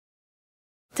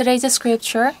Today's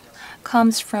scripture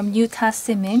comes from New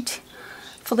Testament,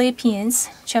 Philippians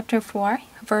chapter 4,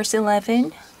 verse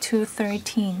 11 to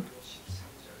 13.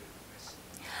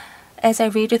 As I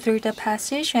read through the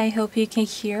passage, I hope you can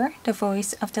hear the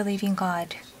voice of the living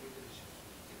God.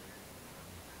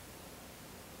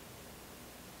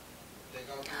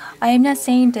 I am not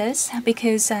saying this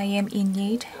because I am in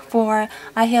need, for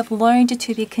I have learned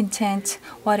to be content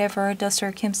whatever the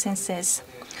circumstances.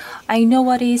 I know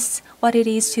what it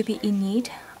is to be in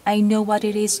need. I know what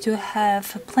it is to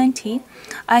have plenty.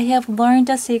 I have learned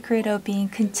the secret of being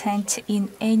content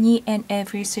in any and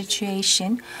every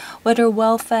situation, whether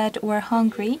well-fed or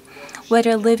hungry,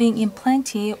 whether living in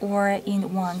plenty or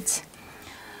in want.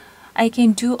 I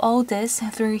can do all this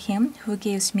through Him who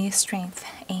gives me strength.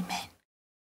 Amen.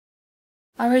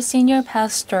 Our senior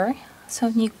pastor,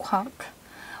 Sonny Kwok,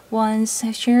 once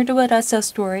shared with us a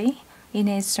story in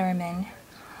his sermon.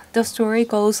 The story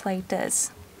goes like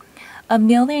this. A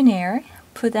millionaire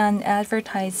put an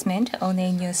advertisement on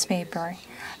a newspaper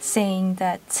saying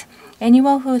that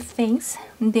anyone who thinks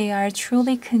they are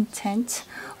truly content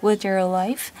with their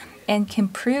life and can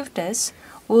prove this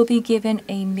will be given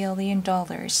 $1 million.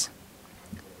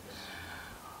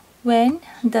 When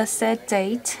the set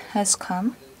date has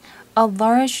come, a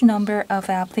large number of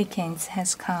applicants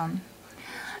has come.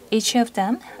 Each of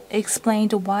them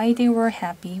explained why they were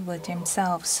happy with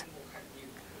themselves.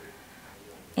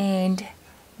 And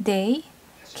they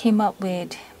came up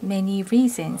with many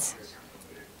reasons.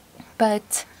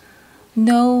 But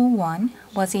no one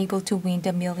was able to win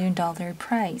the $1 million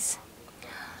prize.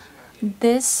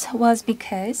 This was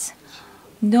because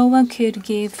no one could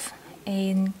give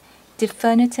a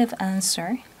definitive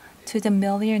answer to the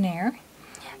millionaire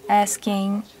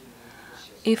asking,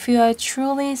 if you are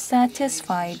truly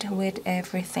satisfied with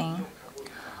everything,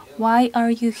 why are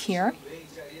you here?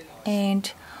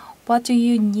 And what do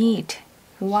you need?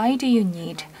 Why do you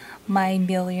need my $1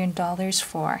 million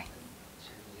for?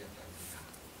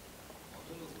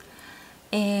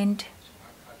 And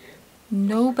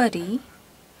nobody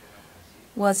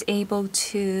was able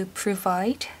to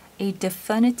provide a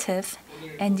definitive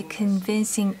and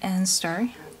convincing answer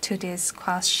to this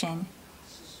question.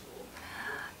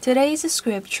 Today's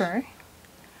scripture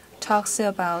talks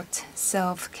about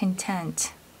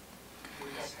self-content.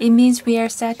 It means we are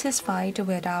satisfied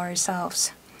with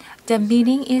ourselves. The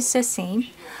meaning is the same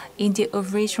in the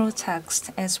original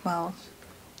text as well.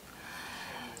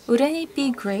 Wouldn't it be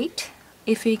great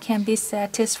if we can be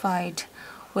satisfied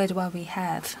with what we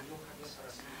have?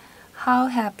 How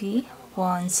happy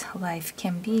one's life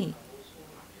can be.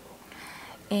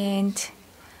 And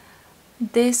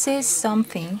this is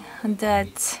something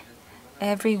that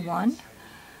everyone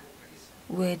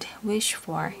would wish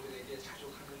for.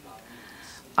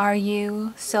 Are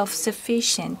you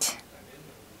self-sufficient?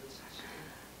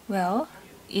 Well,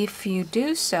 if you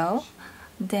do so,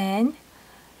 then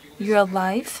your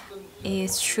life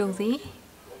is truly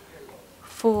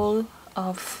full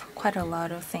of quite a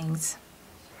lot of things.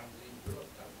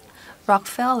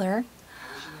 Rockefeller,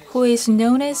 who is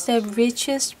known as the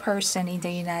richest person in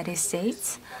the United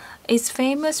States, is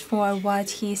famous for what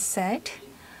he said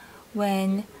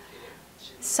when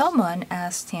someone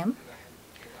asked him,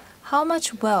 "How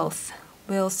much wealth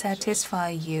will satisfy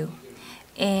you?"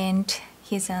 And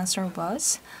his answer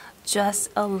was, "Just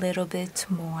a little bit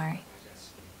more."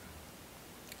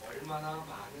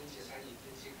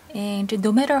 And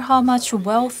no matter how much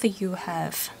wealth you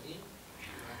have,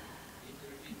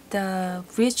 the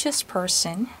richest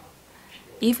person,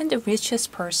 even the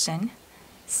richest person,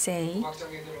 say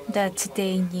that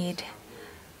they need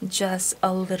just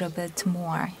a little bit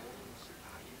more.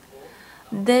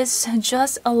 This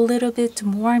just a little bit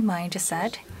more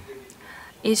mindset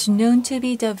is known to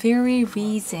be the very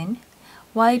reason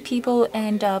why people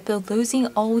end up losing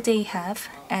all they have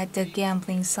at the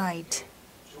gambling site.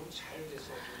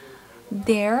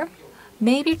 There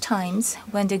may be times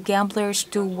when the gamblers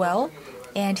do well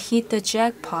and hit the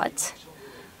jackpot,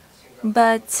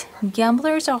 but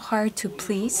gamblers are hard to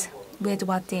please with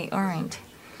what they earned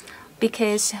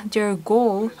because their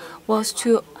goal was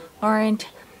to earn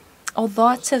a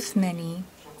lot of money.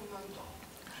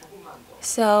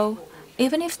 So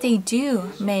even if they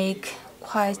do make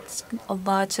quite a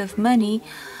lot of money,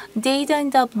 they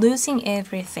end up losing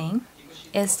everything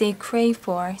as they crave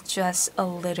for just a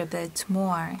little bit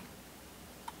more.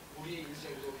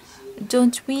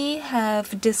 Don't we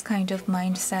have this kind of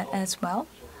mindset as well?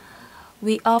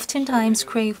 We oftentimes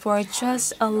crave for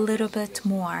just a little bit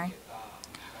more.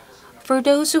 For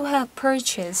those who have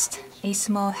purchased a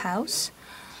small house,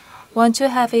 want to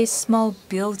have a small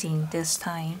building this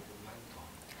time.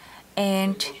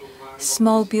 and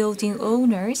small building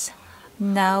owners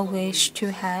now wish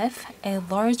to have a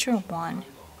larger one.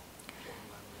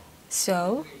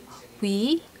 So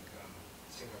we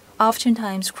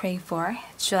oftentimes crave for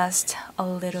just a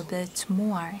little bit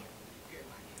more.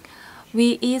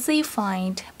 We easily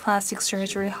find plastic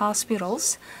surgery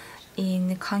hospitals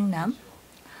in Gangnam.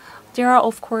 There are,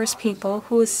 of course, people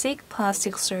who seek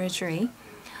plastic surgery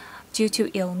due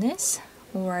to illness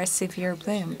or severe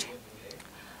wound.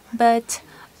 But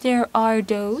there are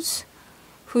those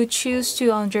who choose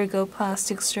to undergo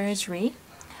plastic surgery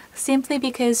simply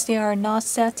because they are not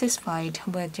satisfied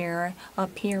with their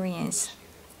appearance.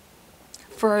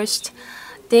 First,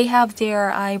 they have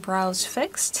their eyebrows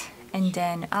fixed, and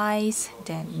then eyes,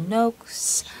 then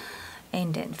nose,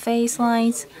 and then face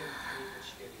lines.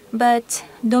 But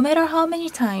no matter how many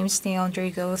times they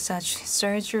undergo such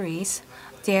surgeries,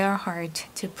 they are hard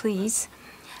to please,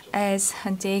 as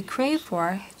they crave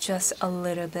for just a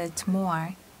little bit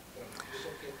more.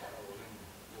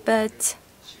 But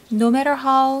no matter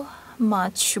how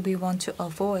much we want to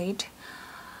avoid,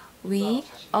 we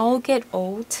all get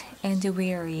old and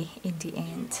weary in the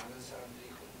end.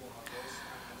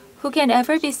 Who can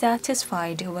ever be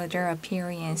satisfied with their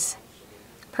appearance?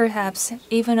 Perhaps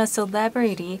even a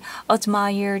celebrity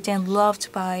admired and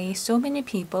loved by so many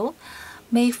people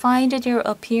may find their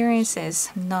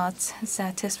appearances not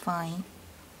satisfying.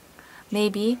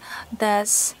 Maybe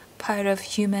that's part of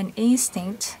human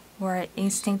instinct or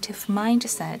instinctive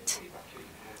mindset.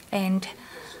 And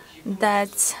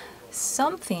that's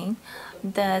something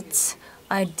that's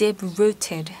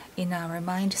deep-rooted in our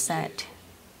mindset.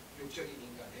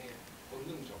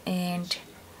 And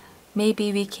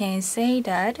maybe we can say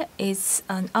that it's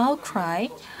an outcry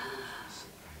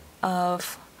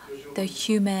of the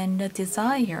human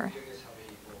desire.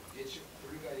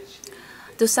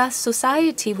 The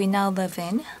society we now live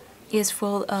in is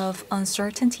full of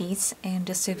uncertainties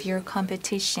and severe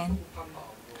competition.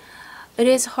 It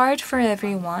is hard for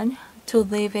everyone to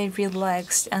live a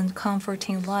relaxed and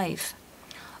comforting life.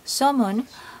 Someone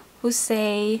who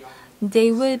say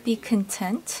they would be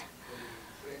content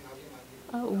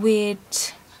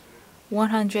with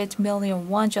 100 million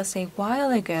won just a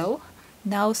while ago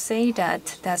now say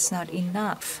that that's not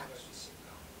enough.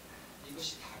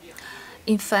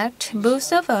 In fact,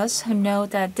 most of us know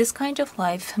that this kind of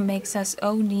life makes us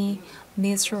only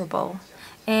miserable,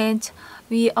 and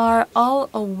we are all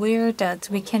aware that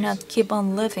we cannot keep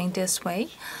on living this way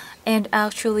and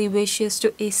actually wishes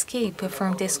to escape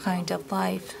from this kind of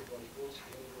life.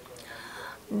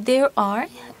 There are,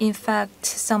 in fact,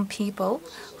 some people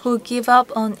who give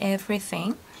up on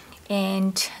everything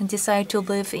and decide to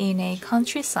live in a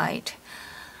countryside,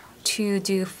 to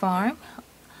do farm,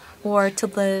 or to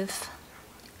live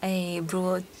in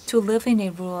a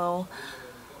rural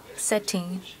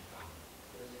setting.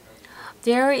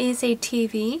 There is a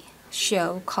TV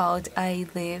show called I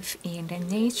Live in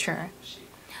Nature.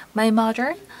 My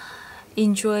mother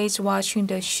enjoys watching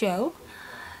the show,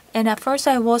 and at first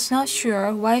I was not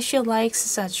sure why she likes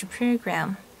such a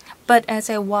program. But as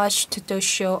I watched the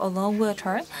show along with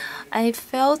her, I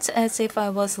felt as if I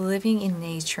was living in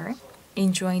nature,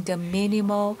 enjoying the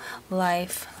minimal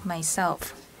life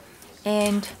myself.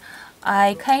 And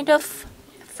I kind of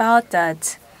thought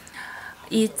that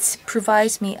it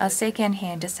provides me a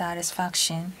second-hand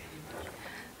satisfaction.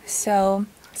 So,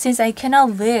 since I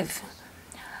cannot live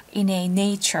in a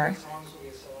nature,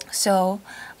 so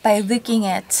by looking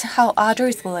at how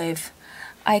others live,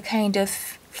 I kind of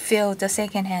feel the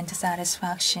second-hand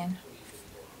satisfaction.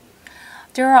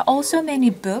 There are also many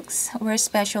books or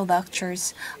special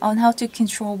lectures on how to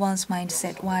control one's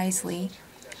mindset wisely.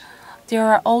 There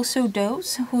are also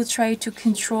those who try to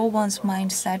control one's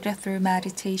mindset through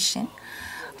meditation,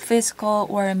 physical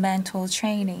or mental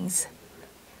trainings.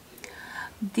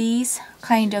 These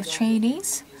kind of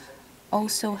trainings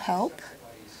also help,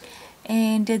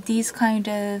 and these kind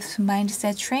of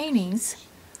mindset trainings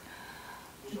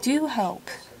do help.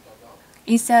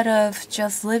 Instead of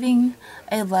just living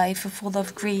a life full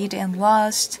of greed and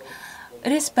lust,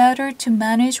 it is better to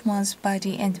manage one's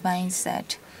body and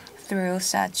mindset through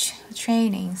such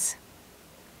trainings.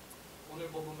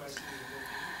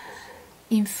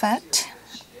 In fact,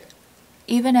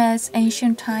 even as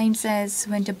ancient times as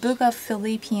when the book of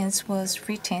Philippians was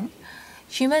written,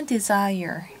 human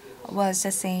desire was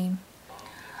the same.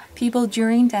 People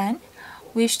during then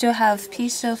wished to have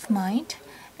peace of mind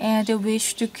and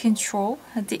wished to control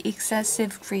the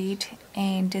excessive greed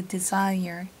and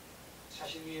desire.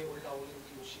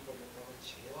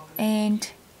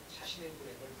 And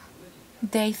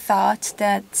they thought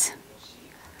that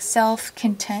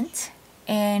self-content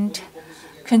and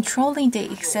controlling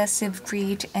the excessive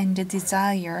greed and the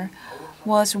desire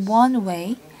was one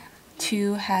way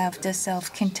to have the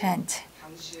self-content.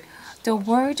 The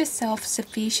word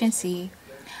self-sufficiency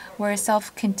or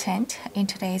self-content in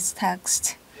today's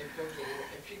text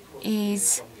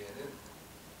is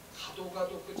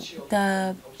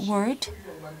the word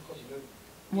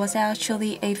was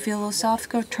actually a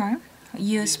philosophical term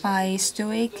used by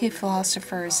Stoic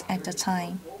philosophers at the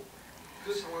time.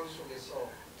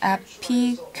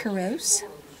 Epicurus,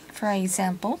 for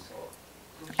example,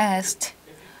 asked,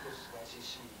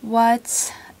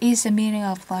 "What is the meaning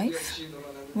of life?"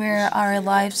 where our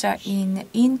lives are in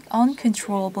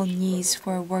uncontrollable needs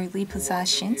for worldly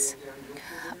possessions,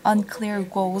 unclear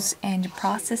goals and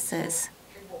processes.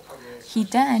 He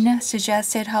then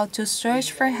suggested how to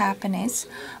search for happiness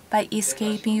by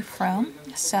escaping from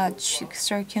such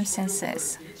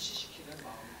circumstances.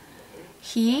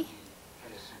 He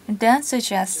then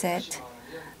suggested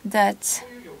that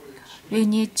we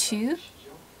need to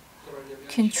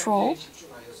control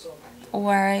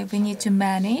or we need to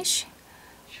manage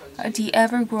the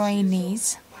ever-growing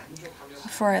needs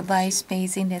for life's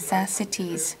basic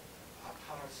necessities.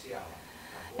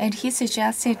 And he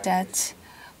suggested that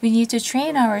we need to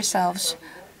train ourselves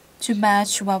to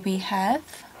match what we have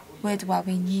with what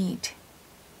we need.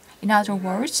 In other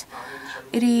words,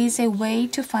 it is a way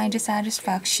to find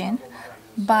satisfaction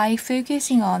by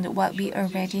focusing on what we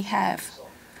already have.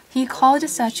 He called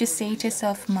such a status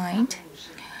of mind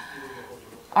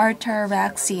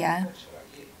ataraxia.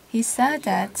 He said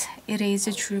that it is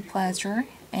a true pleasure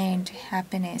and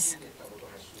happiness.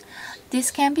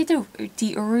 This can be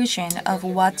the origin of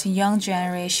what the young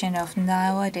generation of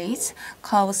nowadays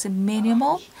calls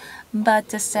minimal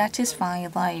but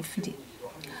satisfying life.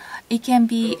 It can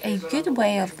be a good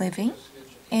way of living,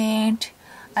 and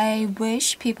I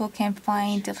wish people can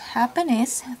find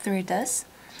happiness through this.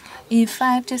 In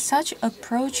fact, such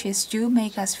approaches do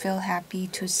make us feel happy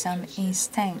to some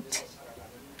extent.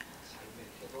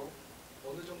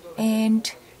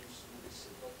 And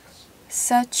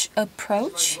such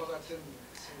approach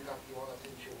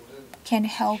can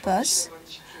help us,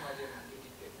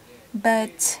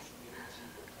 but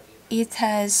it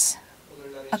has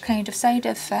a kind of side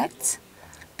effect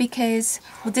because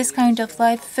this kind of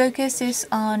life focuses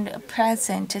on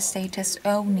present status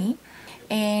only,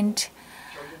 and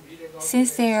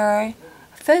since their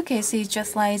focus is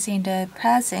just lies in the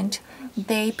present,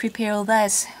 they prepare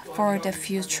less for the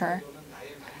future.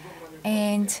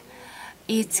 And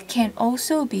it can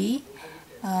also be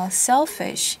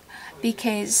selfish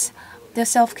because the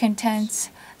self-content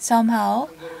somehow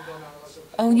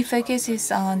only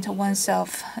focuses on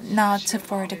oneself, not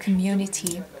for the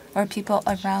community or people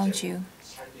around you.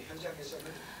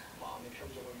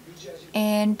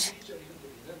 And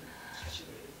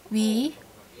we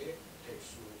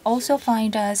also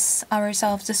find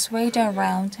ourselves swayed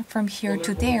around from here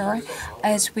to there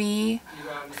as we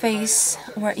face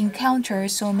or encounter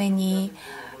so many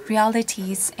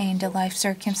realities and life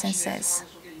circumstances.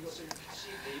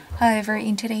 However,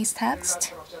 in today's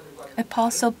text,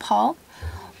 Apostle Paul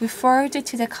referred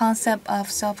to the concept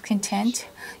of self-content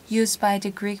used by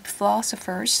the Greek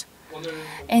philosophers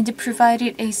and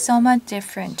provided a somewhat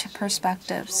different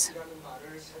perspectives.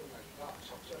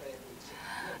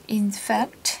 In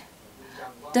fact,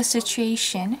 the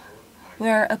situation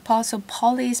where Apostle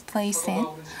Paul is placed in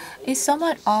is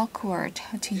somewhat awkward,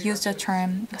 to use the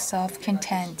term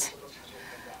self-content.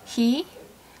 He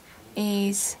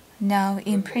is now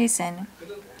in prison.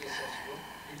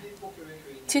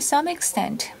 To some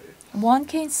extent, one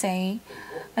can say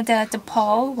that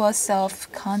Paul was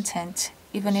self-content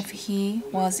even if he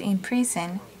was in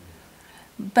prison.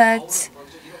 But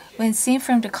when seen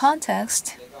from the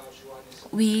context,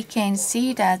 we can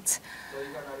see that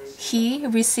he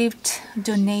received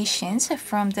donations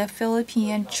from the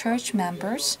Philippian church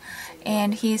members,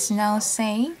 and he is now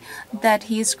saying that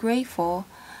he is grateful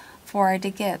for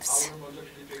the gifts.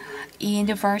 In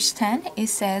the verse 10, it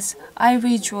says, "I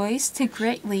rejoiced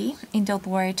greatly in the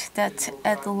Lord that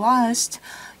at last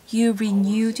you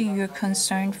renewed your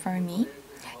concern for me.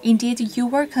 Indeed, you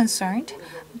were concerned,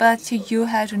 but you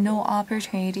had no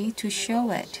opportunity to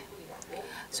show it."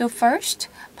 So first,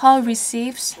 Paul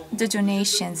receives the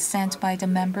donations sent by the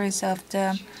members of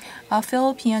the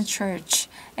Philippian church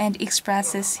and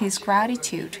expresses his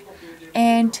gratitude.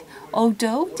 And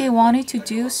although they wanted to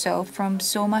do so from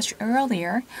so much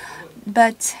earlier,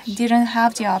 but didn't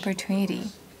have the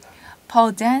opportunity,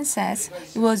 Paul then says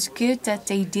it was good that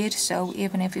they did so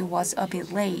even if it was a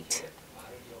bit late.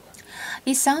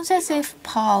 It sounds as if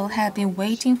Paul had been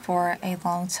waiting for a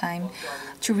long time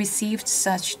to receive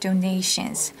such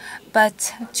donations.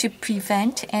 But to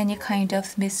prevent any kind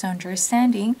of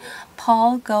misunderstanding,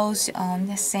 Paul goes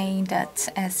on saying that,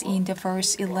 as in the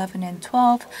verse 11 and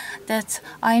 12, that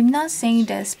I am not saying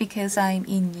this because I am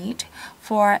in need,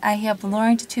 for I have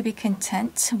learned to be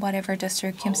content whatever the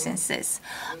circumstances.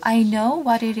 I know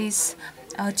what it is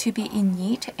to be in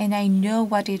need, and I know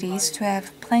what it is to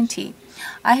have plenty.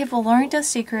 I have learned the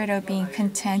secret of being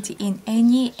content in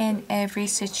any and every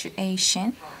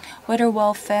situation, whether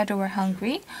well-fed or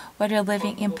hungry, whether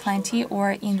living in plenty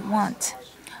or in want.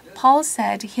 Paul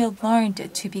said he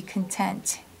learned to be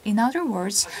content. In other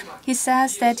words, he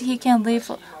says that he can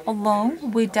live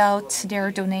alone without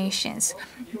their donations.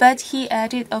 But he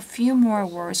added a few more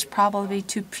words, probably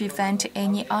to prevent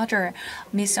any other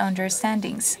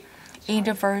misunderstandings. In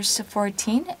the verse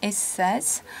 14, it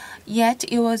says, "Yet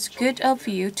it was good of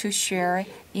you to share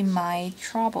in my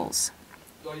troubles."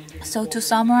 So to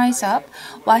summarize up,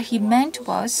 what he meant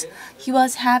was he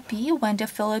was happy when the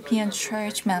Philippian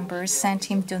church members sent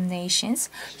him donations.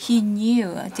 He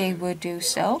knew they would do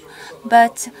so,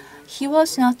 but he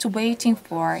was not waiting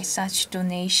for such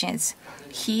donations.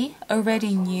 He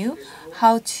already knew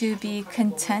how to be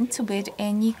content with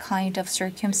any kind of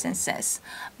circumstances.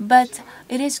 But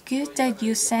it is good that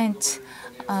you sent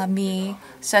me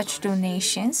such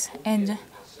donations and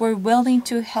were willing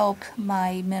to help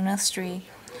my ministry,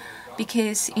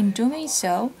 because in doing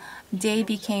so, they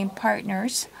became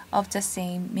partners of the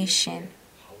same mission.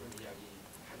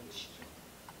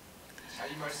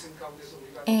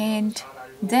 And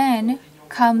then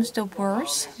comes the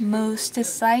verse most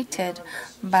cited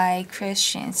by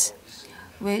Christians,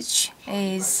 which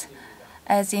is,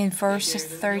 as in verse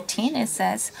 13, it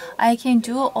says, "I can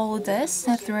do all this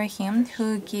through him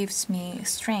who gives me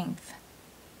strength."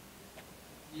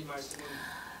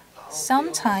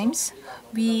 Sometimes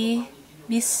we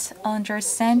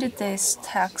misunderstand this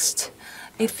text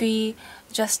if we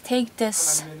just take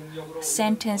this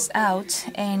sentence out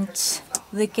and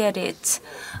look at it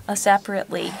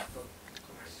separately.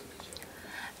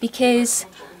 Because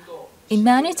in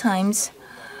many times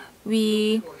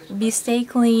we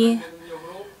mistakenly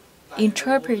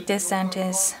interpret this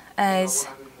sentence as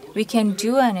we can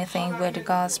do anything with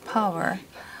God's power,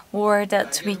 or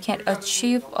that we can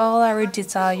achieve all our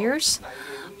desires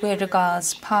with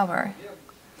God's power.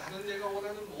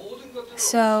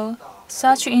 So,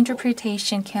 such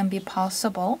interpretation can be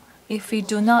possible if we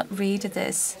do not read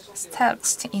this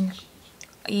text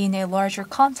in a larger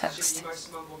context.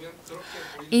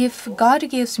 If God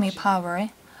gives me power,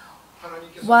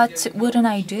 what wouldn't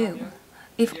I do?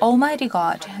 If Almighty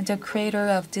God, the creator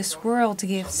of this world,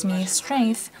 gives me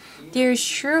strength, there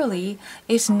surely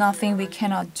is nothing we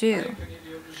cannot do.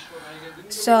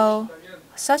 So,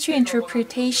 such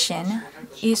interpretation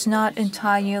is not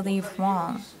entirely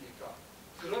wrong.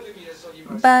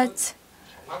 But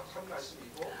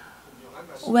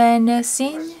when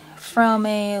seen from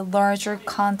a larger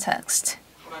context,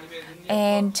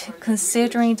 and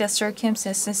considering the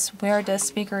circumstances where the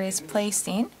speaker is placed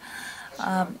in,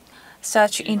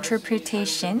 such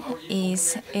interpretation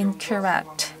is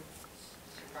incorrect.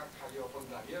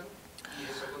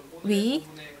 We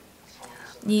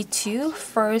need to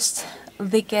first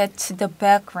look at the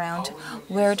background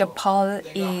where the Paul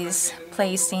is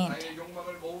placed in.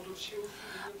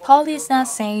 Paul is not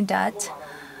saying that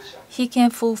he can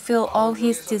fulfill all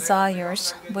his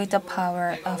desires with the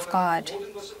power of God.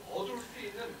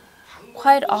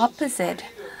 Quite opposite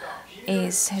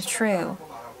is true.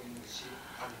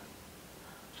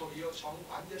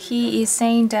 He is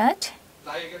saying that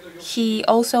he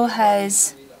also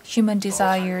has human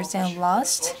desires and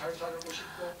lust.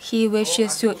 He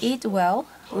wishes to eat well,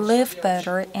 live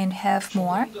better, and have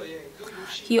more.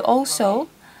 He also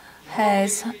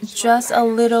has just a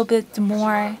little bit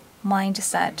more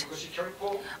mindset.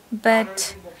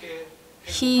 But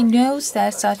he knows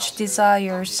that such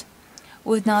desires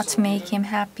would not make him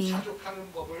happy.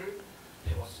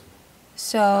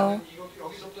 So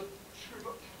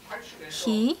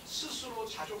he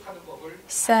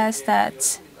says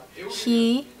that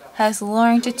he has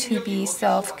learned to be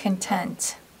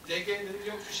self-content.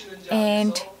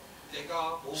 And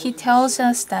he tells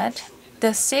us that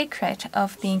the secret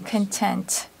of being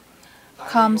content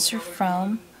comes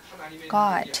from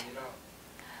God.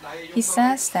 He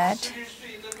says that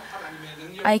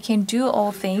I can do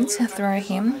all things through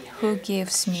him who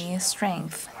gives me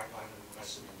strength.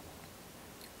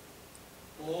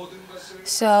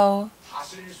 So,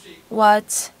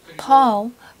 what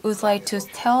Paul would like to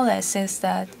tell us is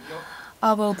that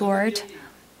our Lord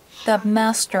the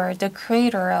master, the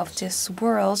creator of this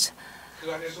world,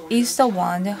 is the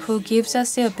one who gives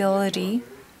us the ability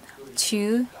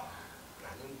to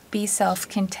be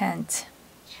self-content.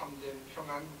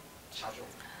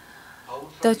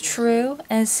 The true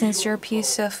and sincere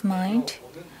peace of mind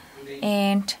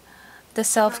and the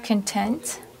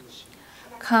self-content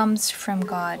comes from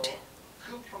God.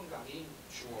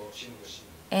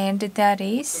 And that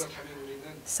is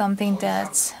something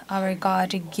that our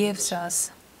God gives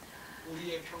us.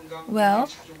 Well,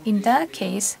 in that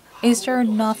case, is there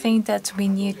nothing that we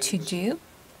need to do?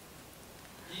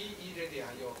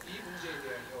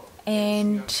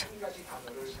 And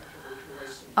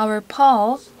our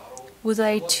Paul would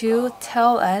like to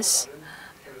tell us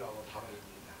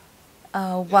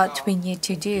what we need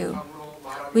to do.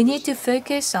 We need to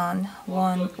focus on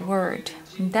one word.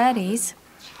 That is,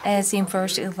 as in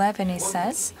verse 11 it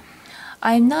says,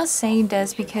 I am not saying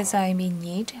this because I am in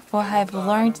need, for I have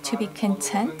learned to be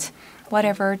content,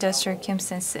 whatever the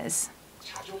circumstances.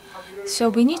 So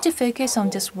we need to focus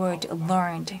on this word,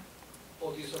 learned.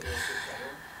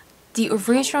 The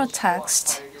original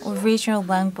text, original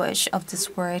language of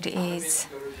this word is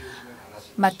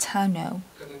matano.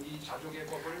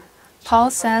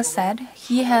 Paul says that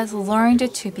he has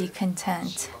learned to be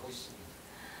content.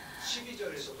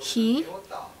 He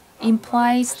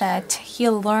implies that he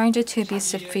learned to be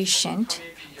sufficient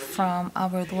from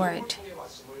our Lord.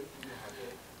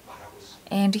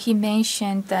 And he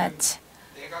mentioned that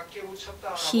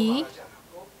he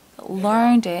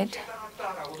learned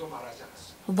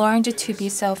to be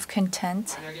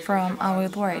self-content from our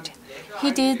Lord.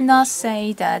 He did not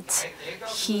say that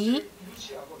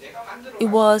it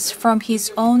was from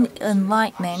his own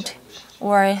enlightenment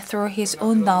or through his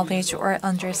own knowledge or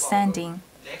understanding.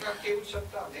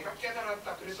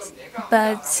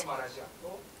 But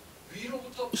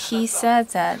he said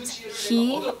that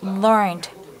he learned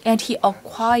and he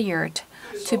acquired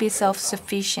to be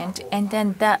self-sufficient, and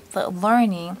then that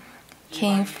learning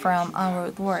came from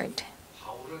our Lord.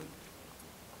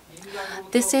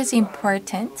 This is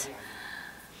important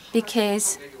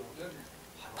because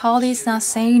Paul is not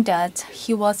saying that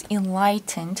he was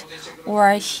enlightened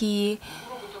or he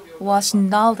was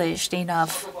knowledgeable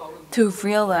enough to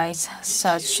realize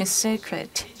such a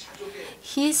secret.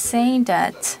 He's saying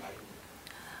that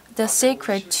the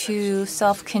secret to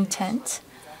self-content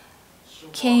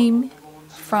came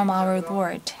from our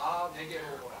Lord.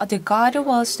 The God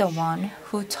was the one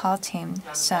who taught him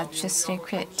such a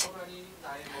secret.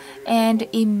 And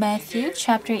in Matthew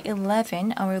chapter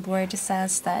 11, our Lord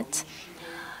says that,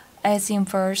 as in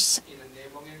verse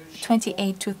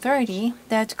 28 to 30,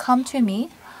 that come to me,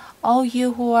 all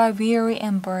you who are weary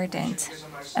and burdened,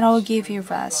 and I will give you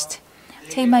rest.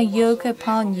 Take my yoke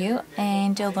upon you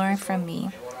and learn from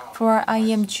me, for I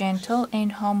am gentle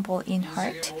and humble in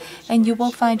heart, and you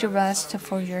will find rest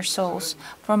for your souls.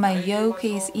 For my yoke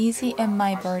is easy and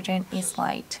my burden is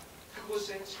light.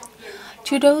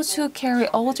 To those who carry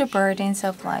all the burdens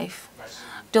of life,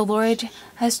 the Lord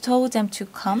has told them to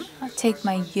come, take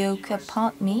my yoke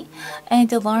upon me,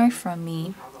 and learn from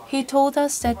me. He told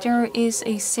us that there is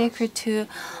a secret to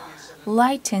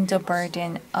lighten the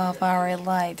burden of our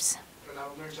lives.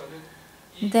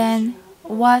 Then,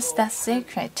 what's that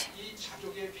secret?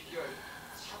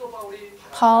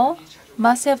 Paul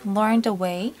must have learned a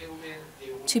way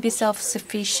to be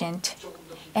self-sufficient,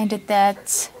 and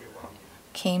that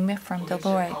came from the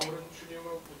Lord.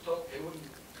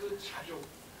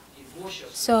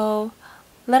 So,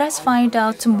 let us find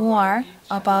out more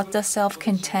about the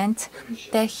self-content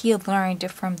that he learned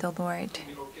from the Lord.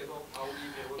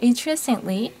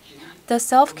 Interestingly, the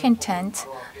self-content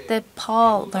that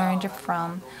Paul learned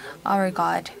from our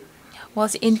God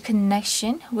was in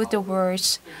connection with the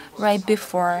words right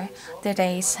before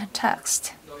today's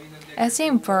text. As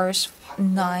in verse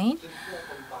 9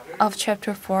 of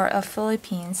chapter 4 of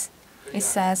Philippians, it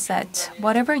says that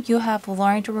whatever you have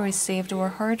learned or received or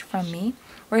heard from me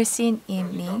or seen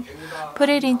in me, put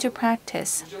it into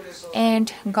practice,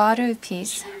 and God of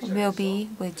peace will be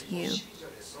with you.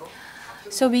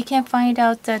 So we can find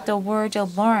out that the word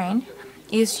learn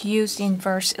is used in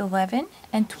verse 11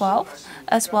 and 12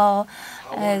 as well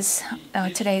as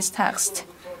today's text.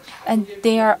 And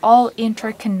they are all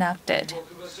interconnected.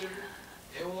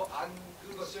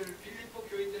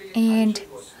 And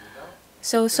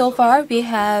so far we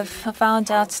have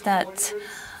found out that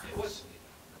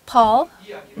Paul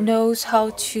knows how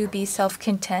to be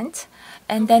self-content,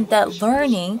 and then that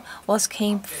learning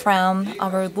came from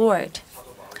our Lord.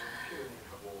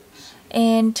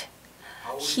 And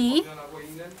he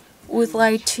would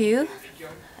like to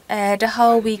add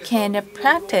how we can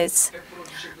practice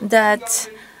that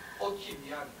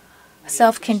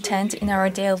self-content in our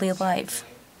daily life.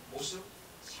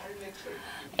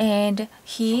 And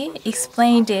he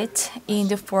explained it in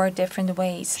the 4 different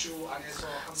ways.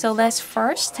 So let's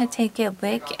first take a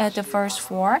look at the verse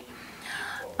 4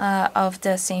 of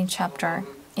the same chapter.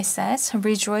 It says,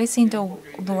 "Rejoice in the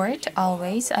Lord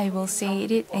always. I will say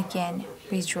it again,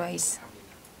 rejoice."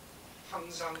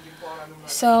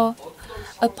 So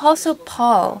Apostle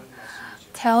Paul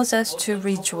tells us to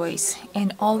rejoice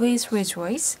and always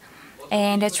rejoice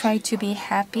and try to be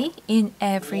happy in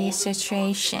every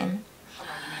situation.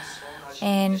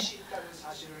 And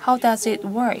how does it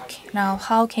work? Now,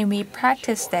 how can we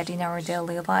practice that in our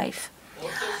daily life?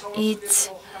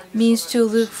 It means to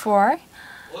look for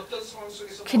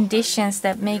conditions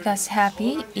that make us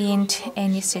happy in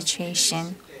any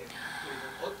situation.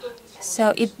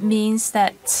 So it means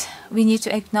that we need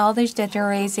to acknowledge that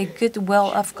there is a good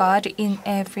will of God in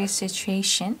every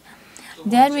situation.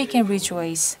 Then we can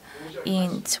rejoice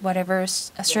in whatever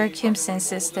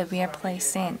circumstances that we are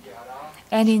placed in.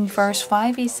 And in verse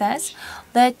 5 it says,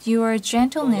 "Let your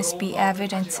gentleness be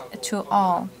evident to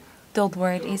all. The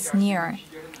Lord is near."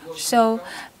 So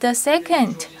the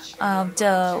second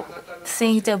the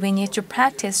thing that we need to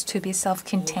practice to be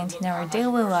self-content in our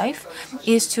daily life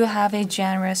is to have a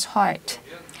generous heart.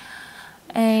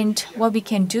 And what we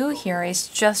can do here is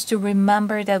just to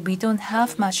remember that we don't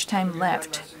have much time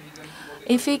left.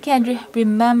 If we can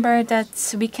remember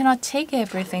that we cannot take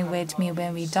everything with me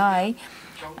when we die,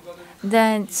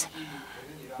 then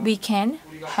we can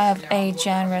have a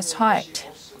generous heart.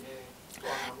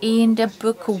 In the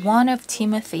book 1 of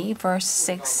Timothy, verse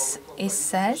 6, it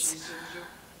says,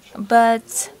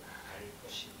 "But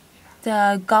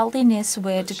the godliness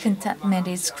with contentment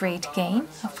is great gain,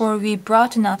 for we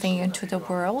brought nothing into the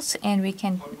world, and we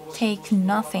can take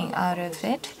nothing out of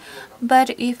it.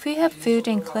 But if we have food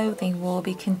and clothing, we'll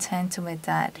be content with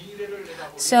that."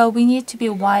 So we need to be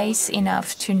wise enough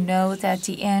to know that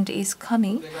the end is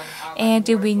coming, and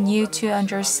we need to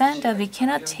understand that we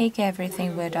cannot take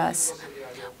everything with us.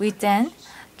 We then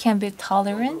can be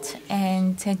tolerant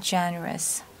and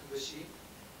generous.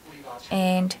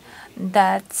 And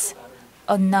that's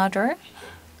another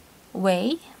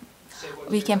way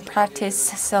we can practice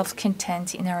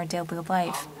self-content in our daily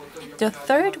life. The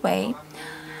third way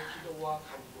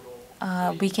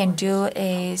we can do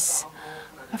is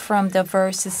from the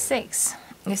verse 6.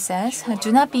 It says,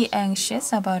 "Do not be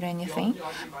anxious about anything,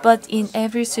 but in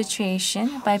every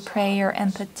situation, by prayer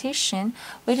and petition,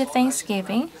 with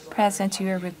thanksgiving, present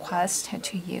your request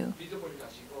to you."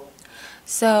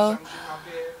 So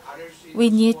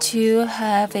we need to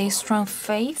have a strong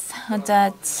faith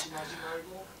that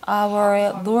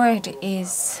our Lord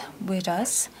is with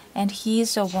us, and He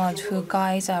is the one who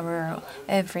guides our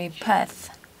every path.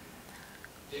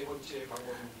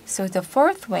 So the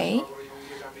fourth way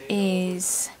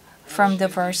is from the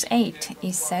verse 8.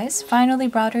 It says, "Finally,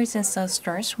 brothers and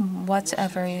sisters,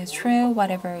 whatever is true,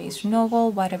 whatever is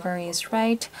noble, whatever is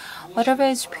right, whatever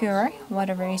is pure,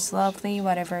 whatever is lovely,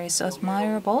 whatever is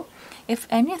admirable, if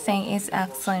anything is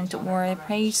excellent or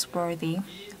praiseworthy,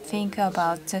 think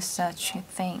about such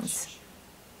things."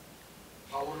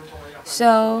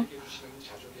 So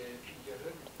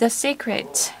the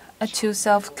secret to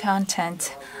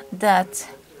self-content that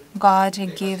God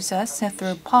gives us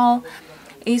through Paul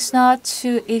is not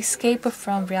to escape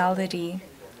from reality,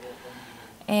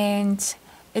 and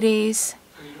it is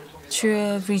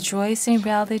to rejoice in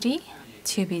reality,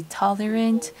 to be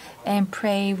tolerant and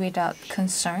pray without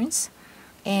concerns,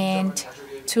 and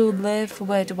to live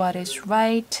with what is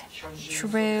right,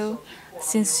 true,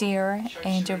 sincere,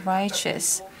 and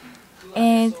righteous.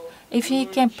 And if you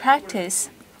can practice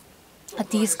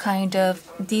these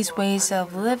ways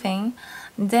of living,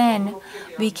 then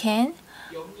we can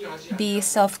be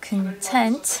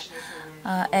self-content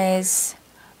as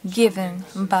given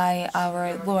by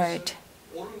our Lord.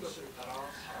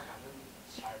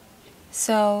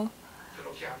 So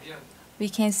we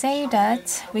can say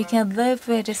that we can live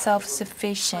with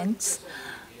self-sufficiency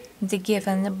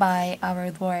given by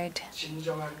our Lord.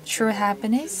 True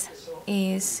happiness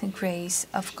is grace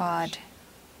of God.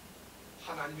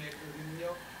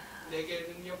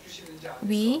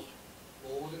 We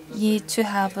need to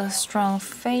have a strong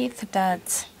faith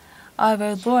that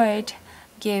our Lord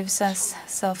gives us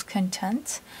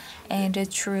self-content and a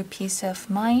true peace of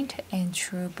mind and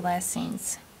true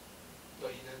blessings.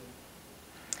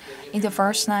 In the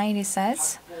verse 9 it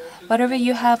says, "Whatever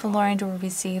you have learned or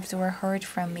received or heard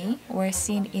from me or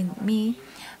seen in me,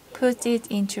 put it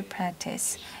into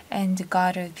practice, and the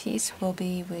God of peace will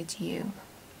be with you."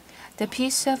 The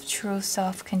peace of true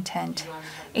self-content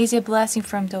is a blessing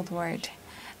from the Lord.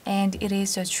 and it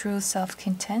is a true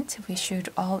self-content we should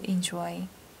all enjoy.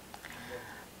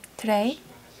 Today,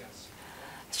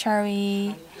 shall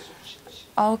we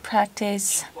all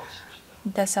practice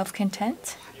the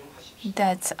self-content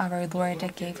that our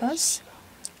Lord gave us?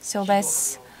 So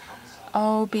let's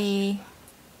all be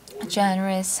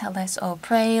generous, let's all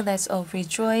pray, let's all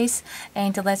rejoice,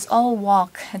 and let's all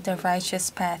walk the righteous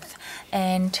path.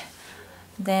 And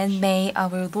then may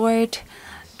our Lord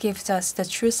give us the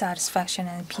true satisfaction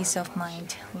and peace of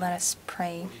mind. Let us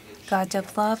pray. God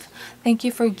of love, thank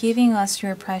you for giving us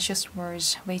your precious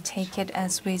words. We take it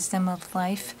as wisdom of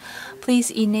life.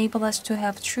 Please enable us to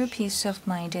have true peace of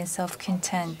mind and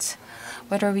self-content.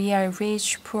 Whether we are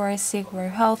rich, poor, sick, or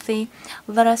healthy,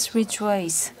 let us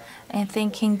rejoice and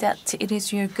thinking that it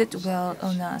is your goodwill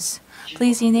on us.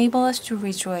 Please enable us to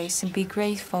rejoice and be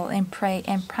grateful and pray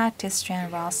and practice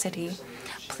generosity.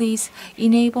 Please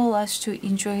enable us to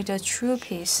enjoy the true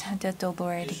peace that the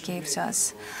Lord gives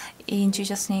us. In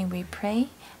Jesus' name we pray.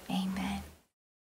 Amen.